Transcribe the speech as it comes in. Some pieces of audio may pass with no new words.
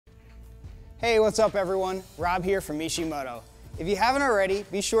Hey, what's up everyone? Rob here from Mishimoto. If you haven't already,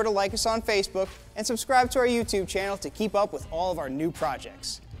 be sure to like us on Facebook and subscribe to our YouTube channel to keep up with all of our new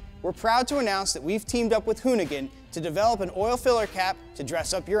projects. We're proud to announce that we've teamed up with Hoonigan to develop an oil filler cap to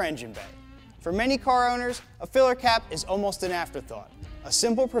dress up your engine bay. For many car owners, a filler cap is almost an afterthought, a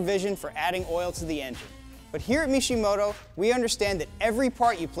simple provision for adding oil to the engine. But here at Mishimoto, we understand that every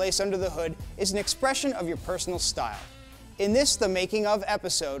part you place under the hood is an expression of your personal style. In this The Making Of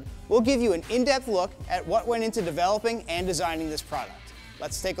episode, we'll give you an in-depth look at what went into developing and designing this product.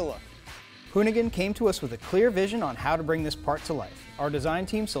 Let's take a look. Hoonigan came to us with a clear vision on how to bring this part to life. Our design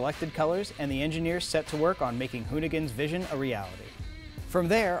team selected colors and the engineers set to work on making Hoonigan's vision a reality. From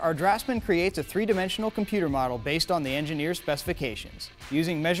there, our draftsman creates a three-dimensional computer model based on the engineer's specifications.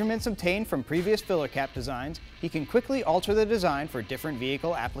 Using measurements obtained from previous filler cap designs, he can quickly alter the design for different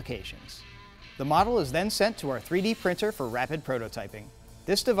vehicle applications. The model is then sent to our 3D printer for rapid prototyping.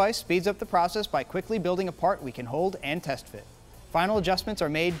 This device speeds up the process by quickly building a part we can hold and test fit. Final adjustments are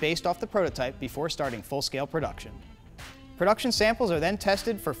made based off the prototype before starting full-scale production. Production samples are then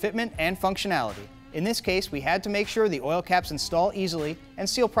tested for fitment and functionality. In this case, we had to make sure the oil caps install easily and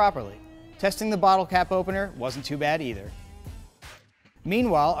seal properly. Testing the bottle cap opener wasn't too bad either.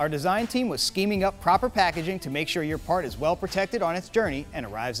 Meanwhile, our design team was scheming up proper packaging to make sure your part is well protected on its journey and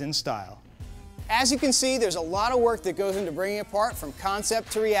arrives in style. As you can see, there's a lot of work that goes into bringing a part from concept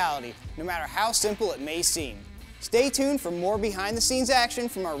to reality, no matter how simple it may seem. Stay tuned for more behind-the-scenes action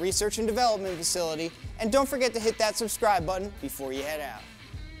from our research and development facility, and don't forget to hit that subscribe button before you head out.